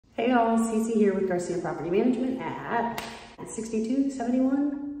Hey y'all, Cece here with Garcia Property Management at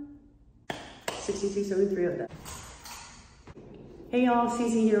 6273 Odell. Hey y'all,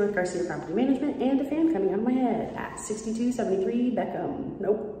 Cece here with Garcia Property Management and a fan coming out of my head at 6273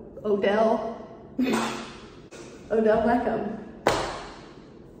 Odell. Odell Beckham.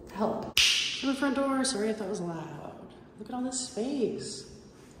 Help. To the front door, sorry if that was loud. Look at all this space.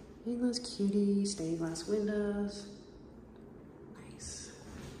 Look at those cutie stained glass windows. Nice.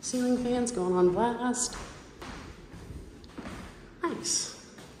 Ceiling fans going on blast. Nice.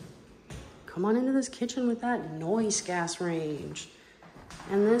 Come on into this kitchen with that noise gas range.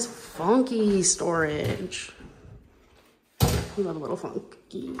 And this funky storage. We love a little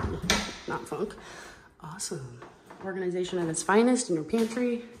funky, not funk. Awesome. Organization at its finest in your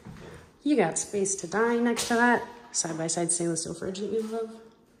pantry. You got space to dine next to that. Side-by-side stainless steel fridge that you love.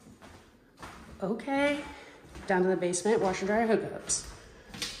 Okay. Down to the basement, washer dryer hookups.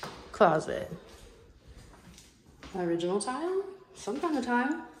 Closet. Original tile, some kind of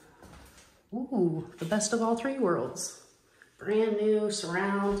tile. Ooh, the best of all three worlds. Brand new,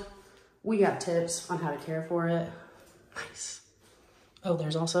 surround. We got tips on how to care for it. Nice. Oh,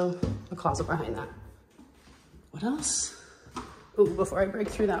 there's also a closet behind that. What else? Oh, before I break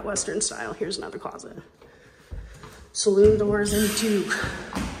through that Western style, here's another closet. Saloon doors into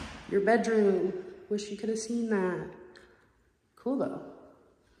your bedroom. Wish you could have seen that. Cool though.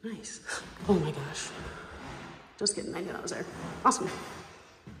 Nice. Oh my gosh. Just kidding, I knew that was there. Awesome.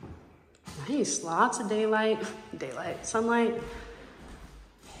 Nice, lots of daylight, sunlight.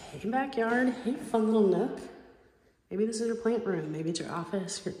 Hey, backyard, hey, fun little nook. Maybe this is your plant room. Maybe it's your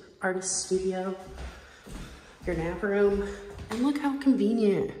office, your artist studio, your nap room. And look how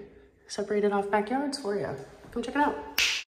convenient. Separated off backyards for you. Come check it out.